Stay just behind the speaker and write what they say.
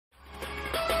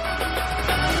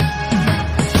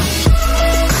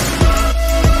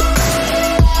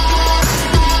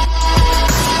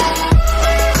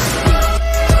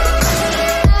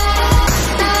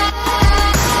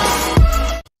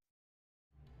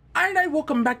Alright,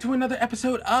 welcome back to another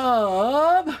episode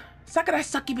of Sakura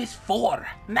Succubus 4.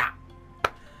 Now,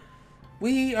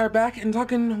 we are back and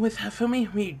talking with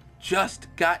Hifumi. We just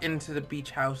got into the beach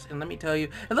house, and let me tell you,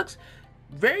 it looks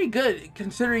very good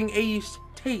considering Ayu's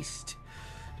taste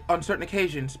on certain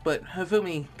occasions, but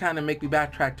Hifumi kind of make me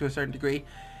backtrack to a certain degree,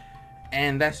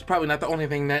 and that's probably not the only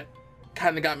thing that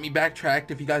kind of got me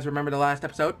backtracked, if you guys remember the last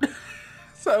episode.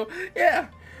 So, yeah.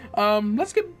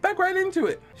 Let's get back right into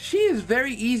it. She is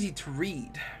very easy to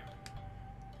read.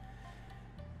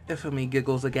 Hifumi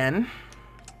giggles again.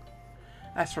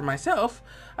 As for myself,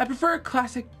 I prefer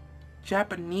classic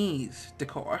Japanese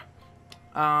decor.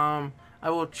 I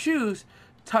will choose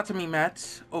tatami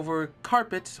mats over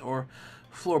carpets or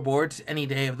floorboards any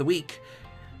day of the week.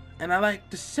 And I like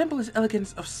the simplest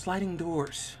elegance of sliding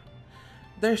doors.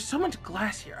 There's so much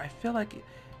glass here, I feel like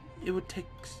it would take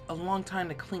a long time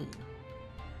to clean.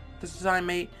 This design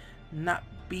may not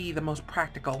be the most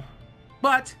practical,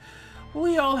 but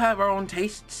we all have our own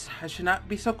tastes. I should not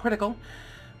be so critical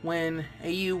when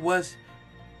Ayu was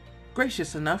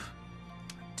gracious enough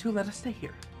to let us stay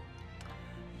here.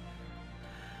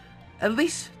 At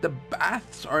least the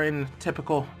baths are in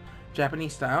typical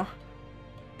Japanese style.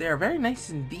 They are very nice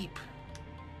and deep.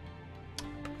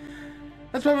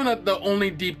 That's probably not the only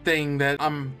deep thing that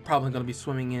I'm probably going to be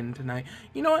swimming in tonight.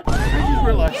 You know what? I just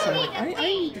realized something. I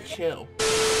need to chill.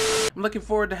 I'm looking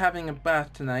forward to having a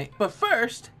bath tonight. But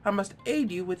first, I must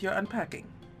aid you with your unpacking.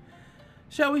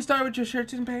 Shall we start with your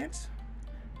shirts and pants?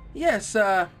 Yes,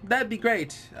 that'd be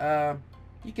great.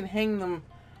 You can hang them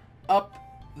up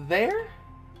there.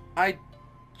 I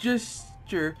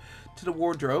gesture to the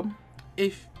wardrobe,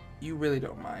 if you really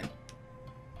don't mind.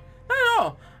 Not at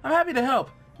all. I'm happy to help.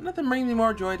 Nothing brings me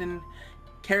more joy than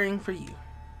caring for you.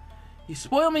 You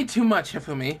spoil me too much,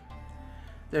 Hifumi.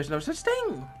 There's no such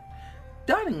thing.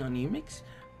 Dotting on you makes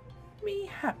me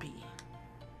happy.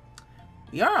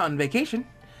 We are on vacation,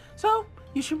 so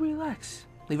you should relax.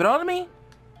 Leave it all to me.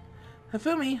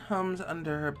 Hifumi hums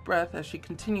under her breath as she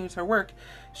continues her work.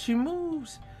 She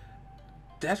moves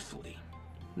deftly.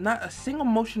 Not a single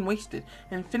motion wasted,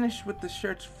 and finished with the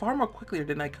shirts far more quickly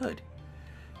than I could.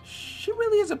 She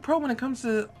really is a pro when it comes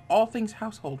to all things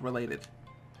household related.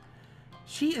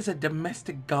 She is a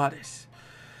domestic goddess.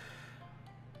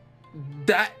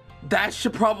 That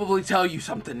should probably tell you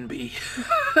something, B.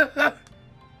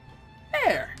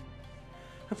 There.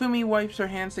 Hifumi wipes her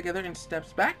hands together and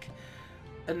steps back,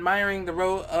 admiring the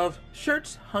row of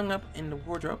shirts hung up in the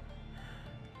wardrobe.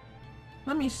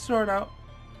 Let me sort out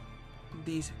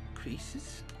these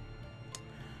creases.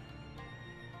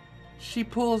 She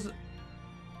pulls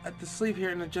at the sleeve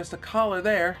here and adjust a collar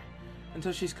there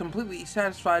until she's completely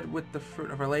satisfied with the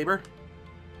fruit of her labor.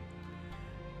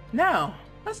 Now,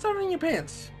 let's start on your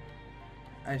pants.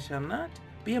 I shall not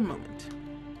be a moment.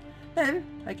 Then,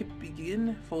 I can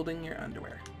begin folding your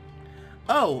underwear.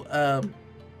 Oh,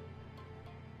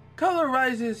 color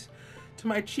rises to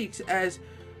my cheeks as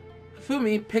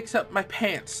Hifumi picks up my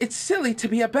pants. It's silly to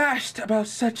be abashed about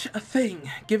such a thing,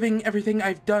 given everything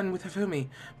I've done with Hifumi,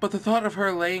 but the thought of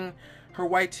her laying her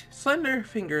white, slender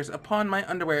fingers upon my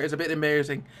underwear is a bit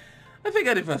embarrassing. I think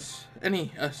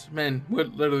any us men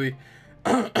would literally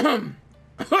would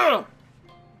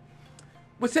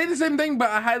say the same thing, but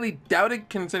I highly doubt it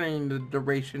considering the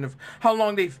duration of how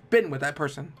long they've been with that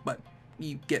person. But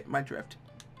you get my drift.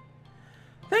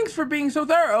 Thanks for being so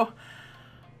thorough,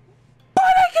 but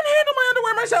I can handle my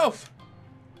underwear myself.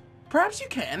 Perhaps you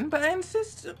can, but I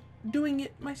insist on doing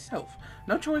it myself.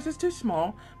 No chores is too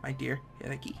small, my dear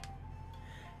Hideki.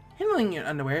 Handling your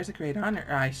underwear is a great honor.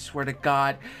 I swear to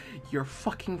God, your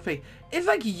fucking face. It's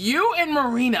like you and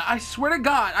Marina. I swear to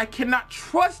God, I cannot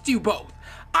trust you both.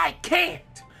 I can't.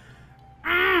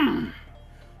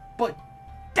 But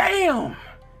damn.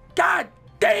 God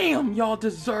damn, y'all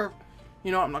deserve.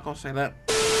 You know, I'm not gonna say that.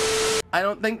 I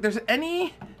don't think there's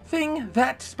anything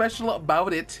that special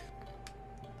about it.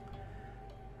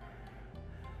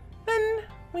 Then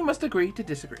we must agree to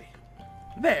disagree.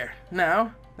 There.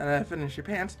 Now that I finished your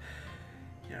pants,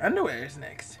 your underwear is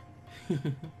next.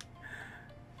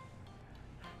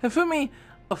 Hifumi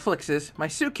afflicts my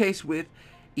suitcase with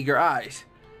eager eyes.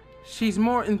 She's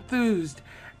more enthused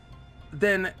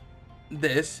than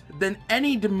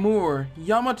any demure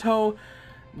Yamato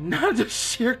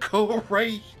Nadashiko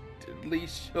rightly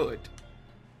should.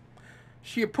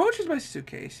 She approaches my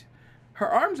suitcase, her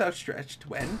arms outstretched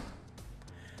when...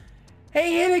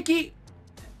 Hey, Hideki!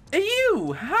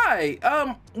 Ayu! Hi!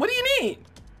 What do you need?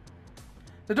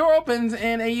 The door opens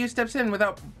and Ayu steps in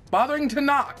without bothering to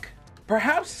knock.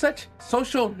 Perhaps such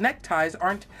social neckties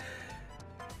aren't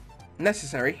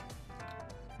necessary,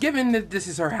 given that this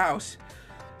is her house.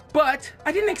 But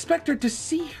I didn't expect her to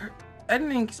see her. I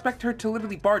didn't expect her to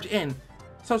literally barge in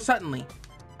so suddenly.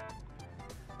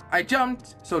 I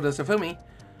jumped, so does Hifumi.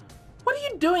 What are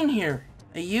you doing here?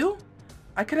 Are you?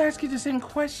 I could ask you the same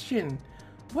question.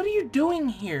 What are you doing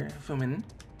here, Hifumi?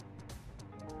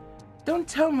 Don't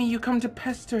tell me you come to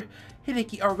pester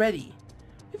Hideki already.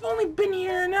 We've only been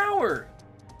here an hour.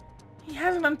 He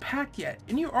hasn't unpacked yet,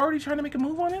 and you're already trying to make a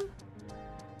move on him?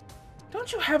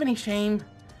 Don't you have any shame?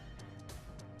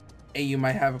 You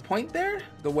might have a point there.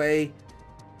 The way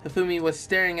Hifumi was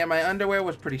staring at my underwear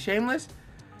was pretty shameless.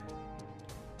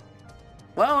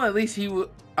 Well, at least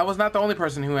I was not the only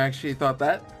person who actually thought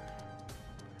that.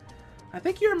 I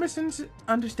think you're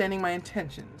misunderstanding my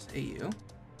intentions, AU.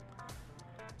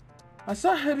 I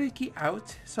saw Hideki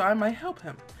out, so I might help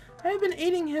him. I have been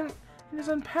aiding him in his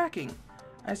unpacking,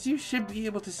 as you should be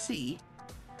able to see.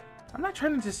 I'm not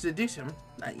trying to seduce him,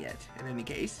 not yet, in any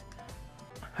case.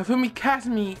 Hifumi cast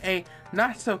me a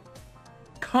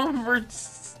not-so-comfort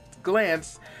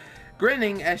glance,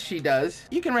 grinning as she does.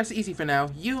 You can rest easy for now,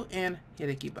 you and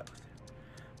Hideki both.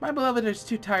 My beloved is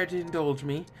too tired to indulge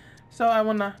me, so I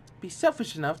will not be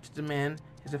selfish enough to demand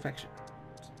his affection.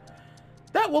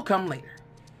 That will come later.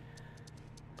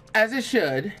 As it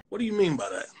should. What do you mean by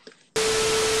that?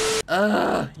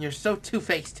 Ugh, you're so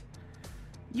two-faced.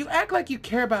 You act like you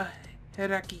care about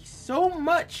Hideki so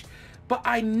much, but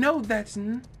I know that's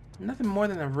nothing more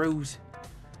than a ruse.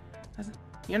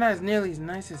 You're not as nearly as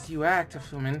nice as you act,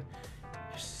 Hifumi.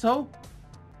 You're so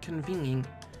convenient.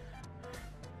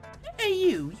 Hey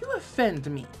you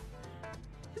offend me.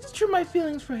 Is it true my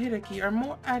feelings for Hideki are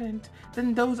more ardent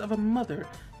than those of a mother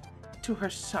to her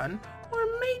son or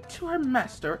a maid to her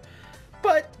master?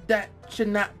 But that should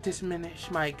not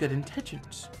diminish my good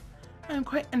intentions. I am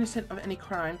quite innocent of any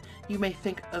crime you may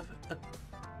think of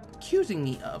accusing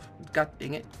me of. God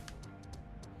dang it.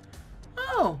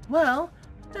 Oh, well,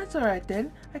 that's alright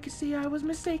then. I can see I was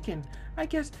mistaken. I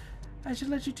guess I should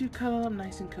let you two cuddle up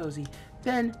nice and cozy.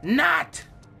 Then not!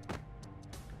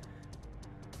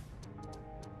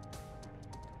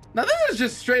 Now this is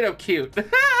just straight up cute. Pillow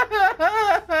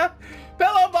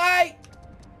bite!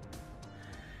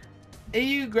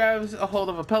 AU grabs a hold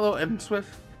of a pillow and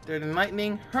swifter than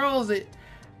lightning hurls it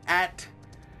at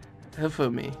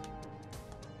Hifumi.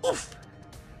 Oof!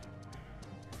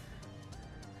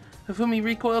 Hifumi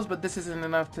recoils, but this isn't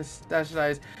enough to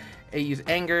stabilize AU's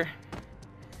anger.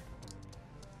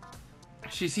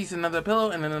 She sees another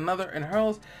pillow and then another and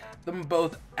hurls them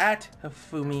both at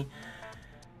Hifumi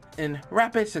in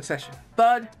rapid succession.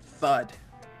 Thud, thud.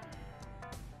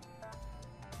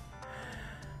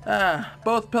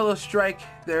 Both pillows strike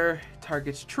their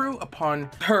targets true upon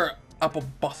her upper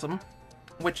bosom,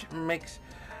 which makes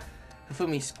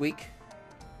Hifumi squeak.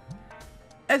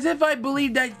 As if I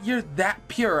believe that you're that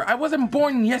pure. I wasn't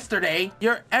born yesterday.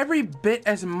 You're every bit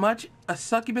as much a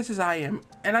succubus as I am,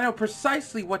 and I know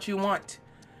precisely what you want.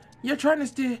 You're trying to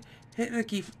steal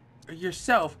Hideki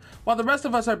yourself, while the rest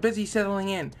of us are busy settling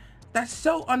in. That's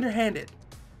so underhanded.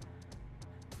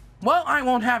 Well, I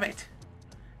won't have it.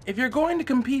 If you're going to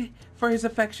compete for his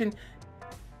affection,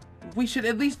 we should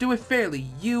at least do it fairly.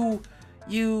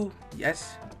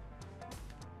 Yes.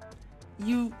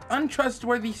 You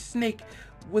untrustworthy snake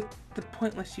with the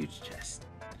pointless huge chest.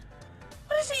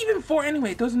 What is it even for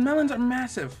anyway? Those melons are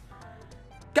massive.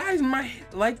 Guys might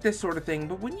like this sort of thing,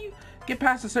 but when you get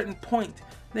past a certain point,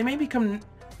 they may become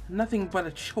nothing but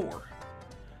a chore.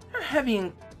 They're heavy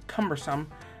and cumbersome,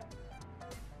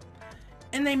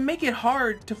 and they make it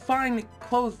hard to find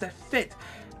clothes that fit.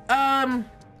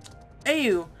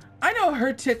 AU, I know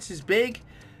her tits is big,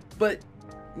 but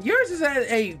yours is at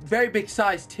a very big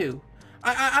size too.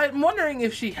 I'm wondering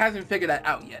if she hasn't figured that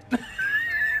out yet.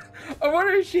 I'm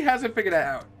wondering if she hasn't figured that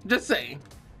out. Just saying.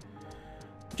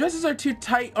 Dresses are too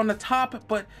tight on the top,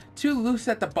 but too loose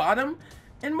at the bottom,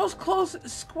 and most clothes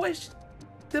squish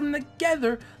them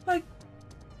together like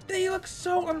they look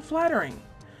so unflattering.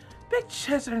 Big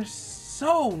chests are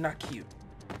so not cute.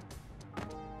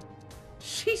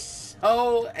 She's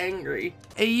so angry.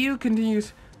 AU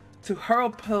continues to hurl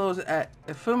pillows at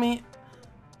Hifumi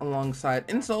alongside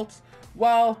insults,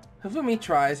 while Hifumi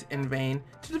tries in vain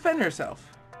to defend herself.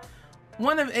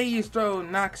 One of AU's throw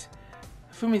knocks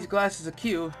Hifumi's glasses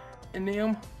askew, and they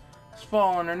almost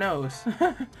fall on her nose,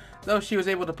 though she was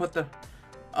able to put them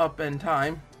up in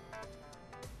time.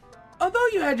 Although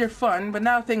you had your fun, but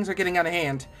now things are getting out of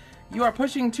hand. You are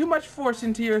pushing too much force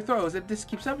into your throws. If this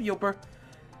keeps up, you'll burst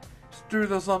through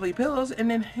those lovely pillows,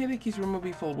 and then Hideki's room will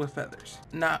be filled with feathers.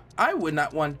 Now, I would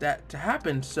not want that to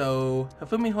happen, so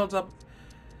Hifumi holds up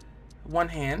one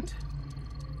hand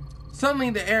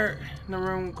Suddenly, the air in the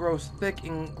room grows thick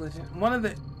and glistening. One of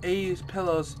the AU's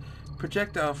pillows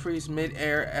projectile freeze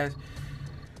mid-air as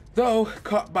though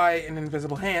caught by an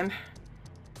invisible hand.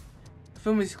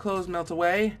 Hifumi's clothes melt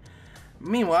away.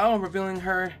 Meanwhile, revealing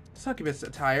her succubus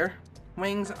attire,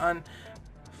 wings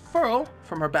unfurl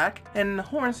from her back and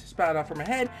horns spout off from her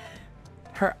head.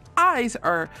 Her eyes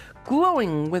are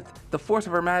glowing with the force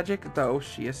of her magic, though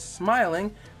she is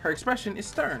smiling. Her expression is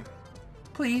stern.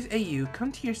 Please, AU,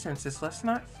 come to your senses. Let's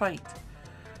not fight.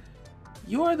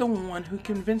 You are the one who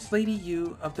convinced Lady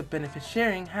U of the benefit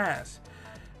sharing has.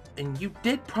 And you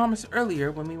did promise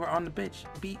earlier when we were on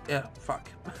the fuck.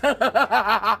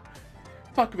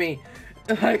 Fuck me.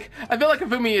 Like, I feel like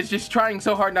Hifumi is just trying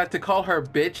so hard not to call her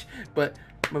bitch, but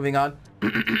moving on.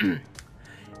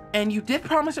 And you did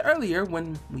promise earlier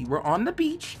when we were on the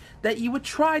beach that you would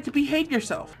try to behave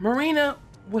yourself. Marina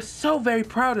was so very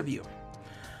proud of you.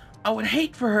 I would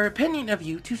hate for her opinion of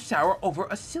you to sour over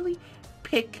a silly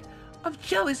pick of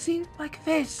jealousy like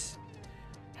this.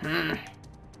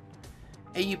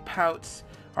 AU pouts,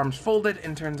 arms folded,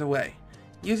 and turns away.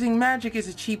 Using magic is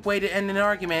a cheap way to end an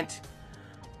argument.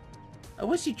 I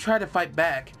wish you'd try to fight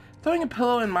back. Throwing a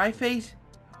pillow in my face?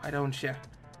 Why don't you?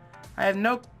 I have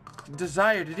no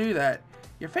desire to do that.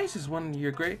 Your face is one of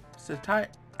your greatest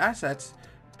assets.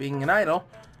 Being an idol,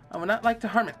 I would not like to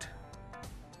harm it.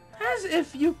 As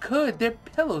if you could. They're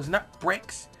pillows, not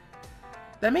bricks.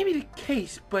 That may be the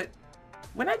case, but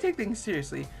when I take things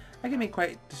seriously, I can be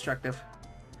quite destructive.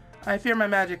 I fear my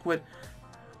magic would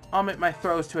omit my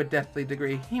throws to a deathly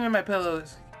degree. Even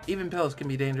pillows can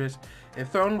be dangerous if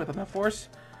thrown with enough force.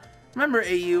 Remember,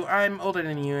 AU, I'm older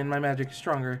than you and my magic is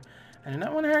stronger. I do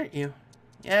not want to hurt you.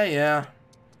 Yeah.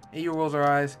 AU rolls her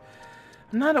eyes.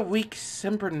 I'm not a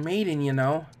weak-tempered maiden, you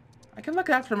know. I can look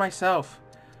after myself.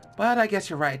 But I guess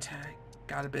you're right. I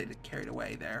got a bit carried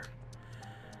away there.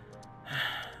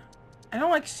 I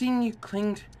don't like seeing you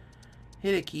cling to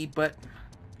Hideki, but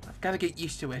I've got to get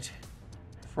used to it.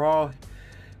 If we're all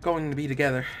going to be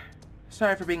together.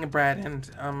 Sorry for being a brat, and,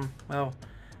 well,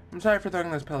 I'm sorry for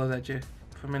throwing those pillows at you,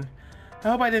 Hifumi. I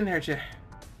hope I didn't hurt you.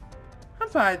 I'm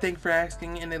fine, thank you for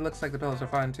asking, and it looks like the pillows are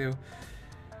fine, too.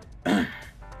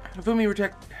 Hifumi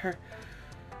rejects her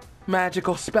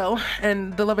magical spell,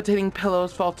 and the levitating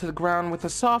pillows fall to the ground with a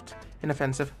soft,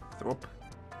 inoffensive thwomp.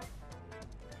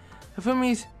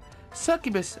 Hifumi's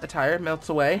succubus attire melts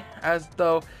away, as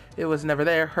though it was never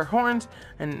there. Her horns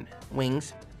and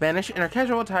wings vanish, and her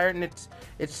casual attire knits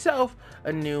itself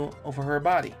anew over her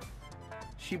body.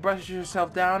 She brushes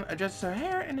herself down, adjusts her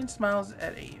hair, and then smiles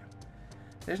at AU.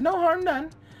 There's no harm done,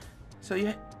 so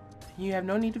you have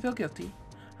no need to feel guilty.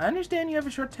 I understand you have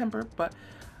a short temper, but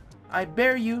I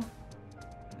bear you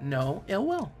no ill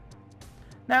will.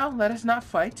 Now, let us not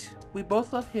fight. We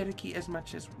both love Hideki as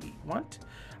much as we want.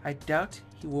 I doubt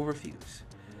he will refuse.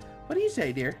 What do you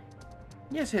say, dear?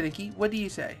 Yes, Hideki, what do you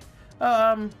say?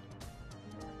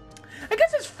 I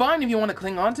guess it's fine if you want to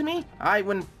cling on to me. I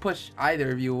wouldn't push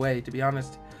either of you away, to be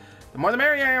honest. The more the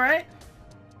merrier, right?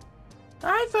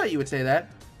 I thought you would say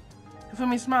that.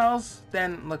 Hifumi smiles,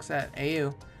 then looks at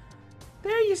AU.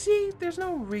 There, you see, there's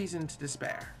no reason to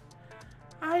despair.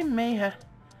 I may have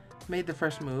made the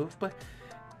first move, but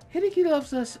Hideki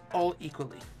loves us all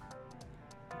equally.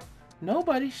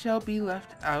 Nobody shall be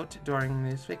left out during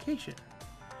this vacation.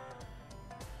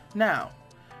 Now,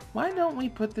 why don't we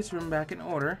put this room back in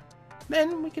order?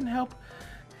 Then we can help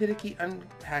Hideki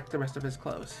unpack the rest of his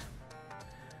clothes.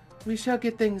 We shall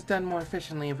get things done more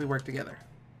efficiently if we work together.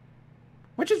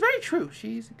 Which is very true.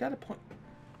 She's got a point.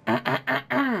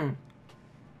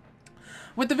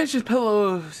 With the vicious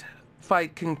pillows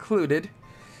fight concluded,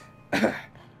 the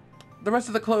rest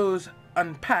of the clothes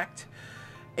unpacked,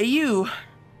 AU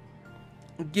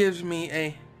gives me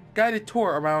a guided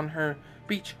tour around her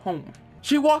beach home.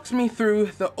 She walks me through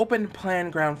the open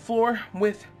plan ground floor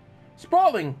with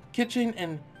sprawling kitchen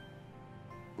and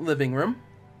living room,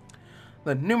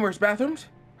 the numerous bathrooms,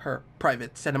 her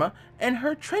private cinema, and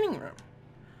her training room.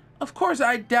 Of course,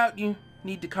 I doubt you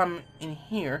need to come in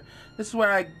here. This is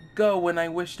where I go when I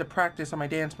wish to practice on my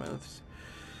dance moves.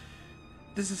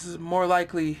 This is more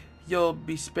likely you'll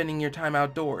be spending your time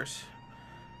outdoors.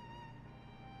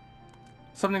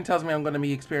 Something tells me I'm going to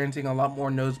be experiencing a lot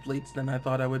more nosebleeds than I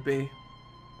thought I would be.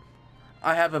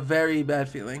 I have a very bad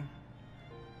feeling.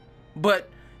 But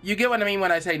you get what I mean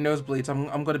when I say nosebleeds.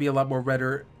 I'm going to be a lot more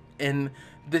redder in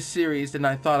this series than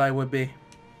I thought I would be.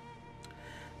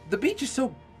 The beach is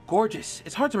so gorgeous.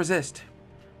 It's hard to resist.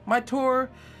 My tour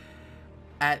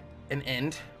at an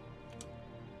end.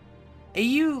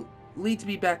 AU leads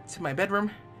me back to my bedroom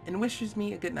and wishes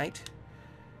me a good night.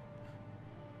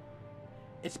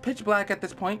 It's pitch black at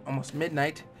this point, almost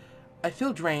midnight. I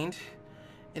feel drained.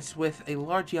 It's with a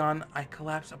large yawn I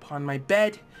collapse upon my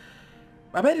bed.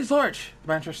 My bed is large. The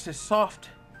mattress is soft.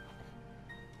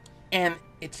 And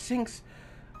it sinks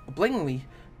obliquely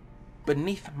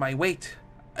beneath my weight.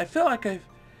 I feel like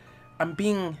I'm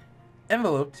being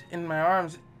enveloped in my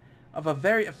arms of a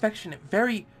very affectionate,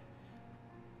 very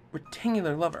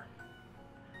rectangular lover.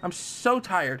 I'm so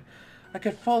tired. I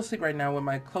could fall asleep right now with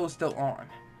my clothes still on.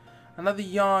 Another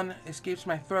yawn escapes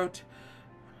my throat.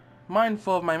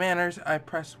 Mindful of my manners, I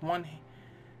press one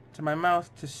to my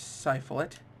mouth to stifle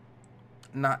it.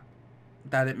 Not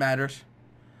that it matters.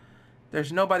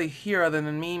 There's nobody here other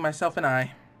than me, myself, and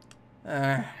I.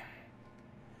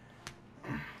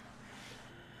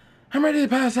 I'm ready to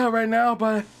pass out right now,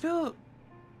 but I feel a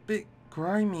bit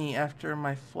grimy after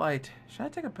my flight. Should I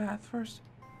take a bath first?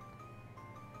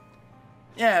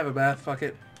 Yeah, have a bath, fuck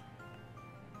it.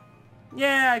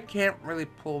 Yeah, I can't really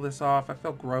pull this off. I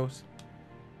feel gross.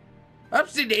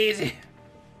 Upsie daisy!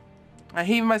 I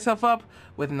heave myself up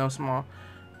with no small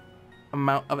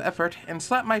amount of effort and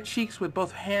slap my cheeks with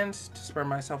both hands to spur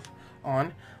myself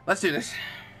on. Let's do this.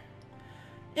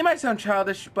 It might sound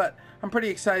childish, but I'm pretty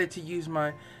excited to use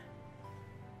my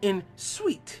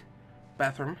in-suite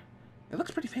bathroom. It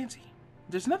looks pretty fancy.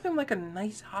 There's nothing like a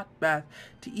nice hot bath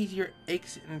to ease your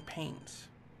aches and pains.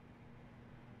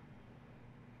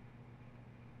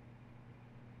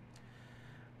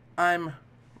 I'm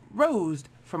roused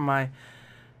from my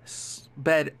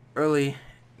bed early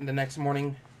the next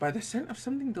morning by the scent of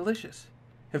something delicious.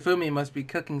 Hifumi must be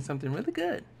cooking something really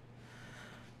good.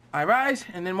 I rise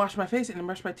and then wash my face and then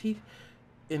brush my teeth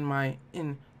in my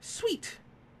in-suite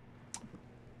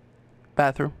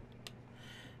bathroom.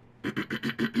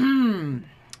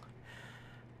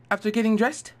 After getting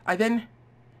dressed, I then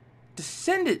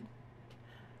descended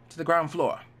to the ground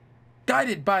floor,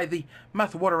 guided by the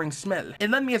mouth-watering smell. It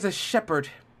led me as a shepherd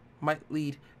might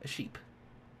lead a sheep,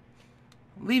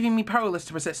 leaving me powerless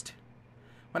to resist.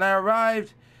 When I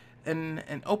arrived in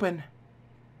an open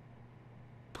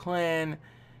plan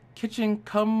kitchen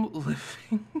come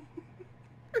living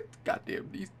goddamn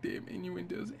these damn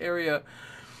innuendos area,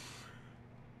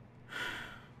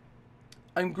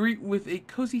 I'm greeted with a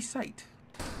cozy sight.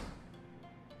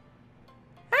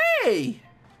 Hey!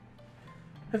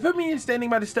 Hifumi is standing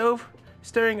by the stove,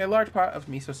 stirring a large pot of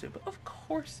miso soup. Of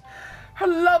course, her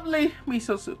lovely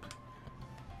miso soup.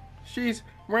 She's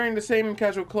wearing the same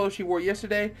casual clothes she wore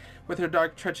yesterday, with her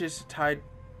dark tresses tied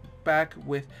back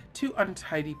with two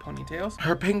untidy ponytails.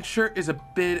 Her pink shirt is a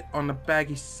bit on the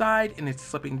baggy side, and it's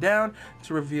slipping down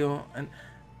to reveal an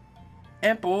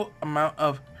ample amount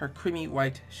of her creamy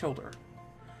white shoulder.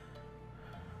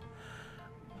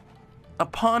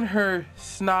 Upon her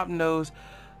snub nose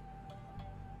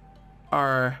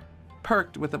are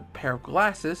perked with a pair of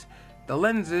glasses, the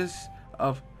lenses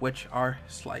of which are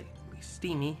slightly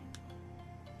steamy.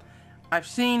 I've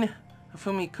seen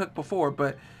Hifumi cook before,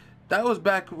 but that was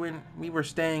back when we were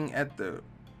staying at the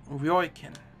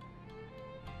Ryokan.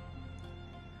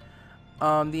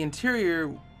 The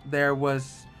interior there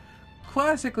was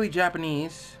classically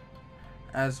Japanese,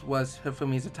 as was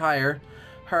Hifumi's attire.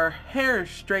 Her hair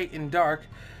straight and dark,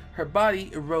 her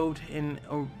body robed in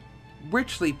a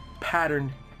richly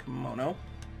patterned kimono.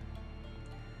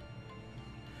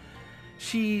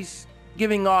 She's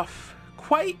giving off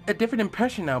quite a different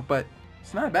impression now, but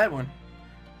it's not a bad one.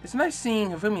 It's nice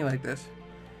seeing Hifumi like this.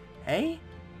 Hey?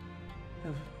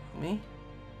 Hifumi?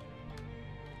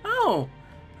 Oh!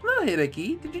 Hello,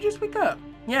 Hideki. Did you just wake up?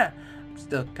 Yeah, I'm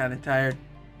still kind of tired.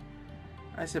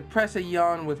 I suppress a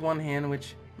yawn with one hand,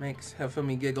 which makes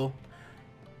Hifumi giggle.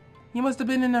 You must have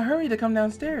been in a hurry to come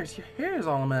downstairs. Your hair is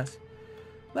all a mess.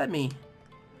 Let me.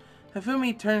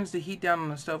 Hifumi turns the heat down on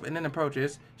the stove and then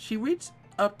approaches. She reaches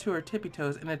up to her tippy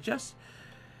toes and adjusts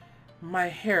my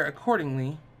hair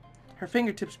accordingly. Her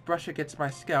fingertips brush against my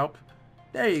scalp.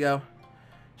 There you go.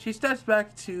 She steps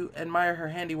back to admire her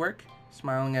handiwork,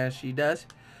 smiling as she does.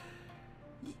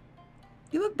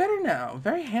 You look better now.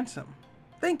 Very handsome.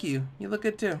 Thank you. You look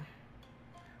good too.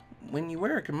 When you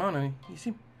wear a kimono, you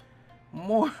seem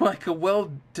more like a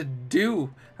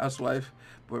well-to-do housewife.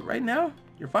 But right now,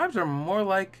 your vibes are more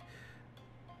like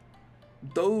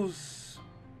those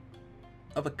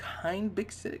of a kind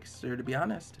big sister, to be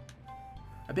honest.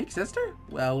 A big sister?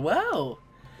 Well, well.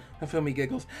 Hifumi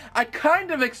giggles. I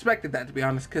kind of expected that, to be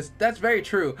honest, because that's very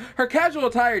true. Her casual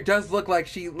attire does look like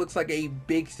she looks like a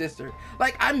big sister.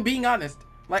 Like, I'm being honest.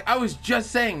 Like, I was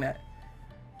just saying that.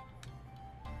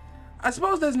 I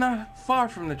suppose that's not far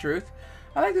from the truth.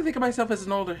 I like to think of myself as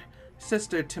an older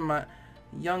sister to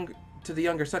the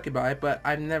younger succubi, but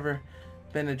I've never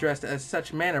been addressed as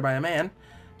such manner by a man,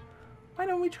 why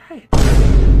don't we try it?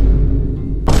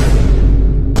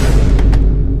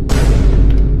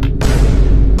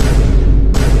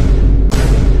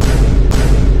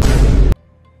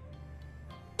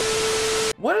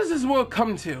 What has this world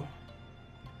come to?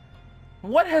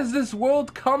 What has this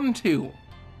world come to?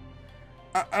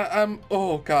 I'm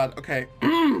oh god, okay.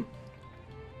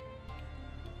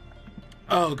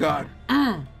 Oh god.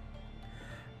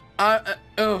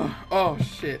 Oh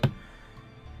shit.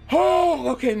 Oh,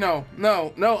 okay, no,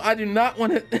 I do not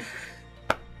want to. This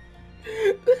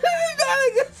is not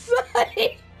a good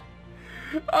sign.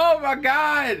 Oh my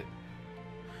god.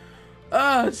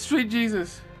 Oh, sweet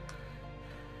Jesus.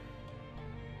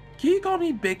 Can you call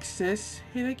me Big Sis,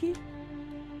 Hideki?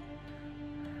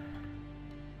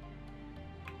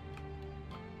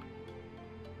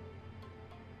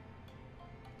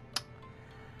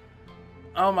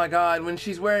 Oh my god, when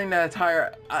she's wearing that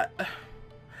attire, I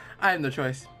have no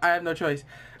choice. I have no choice.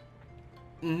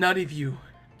 None of you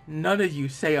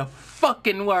say a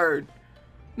fucking word.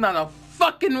 Not a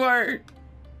fucking word.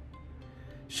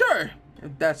 Sure,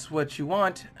 if that's what you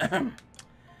want. Good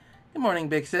morning,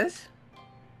 Big Sis.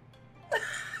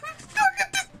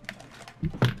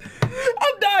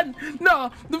 I'm done.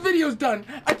 No, the video's done.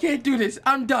 I can't do this.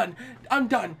 I'm done. I'm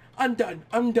done. I'm done.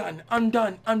 I'm done. I'm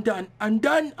done. I'm done. I'm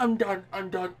done. I'm done. I'm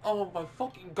done. Oh my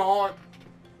fucking god.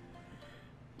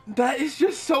 That is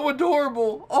just so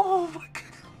adorable. Oh my god.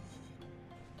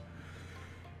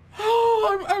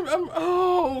 Oh,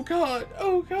 oh god.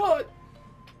 Oh god.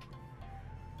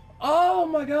 Oh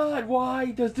my god.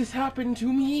 Why does this happen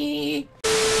to me?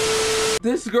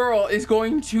 This girl is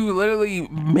going to literally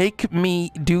make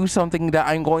me do something that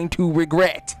I'm going to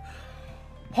regret.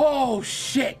 Oh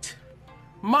shit.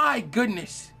 My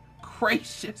goodness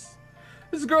gracious.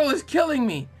 This girl is killing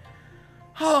me.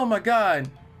 Oh my god.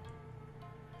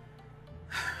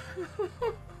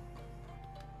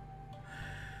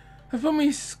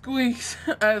 Hifumi squeaks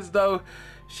as though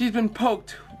she's been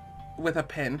poked with a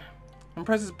pin and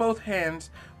presses both hands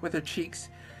with her cheeks.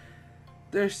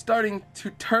 They're starting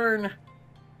to turn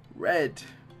red.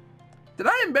 Did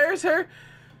I embarrass her?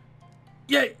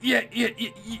 Yeah,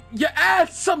 you add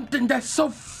something that's so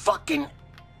fucking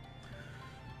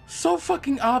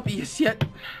obvious yet.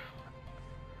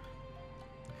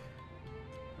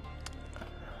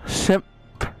 Simp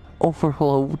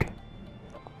overload.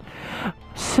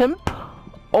 Simp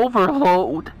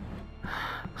overload.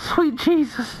 Sweet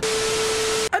Jesus.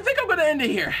 I think I'm gonna end it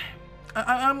here.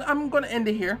 I'm gonna end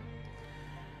it here.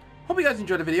 Hope you guys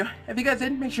enjoyed the video. If you guys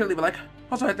did, make sure to leave a like.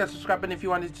 Also hit that subscribe button if you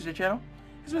wanted to the channel.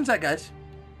 It's been Zach, guys.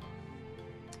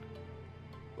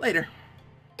 Later.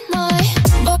 Bye.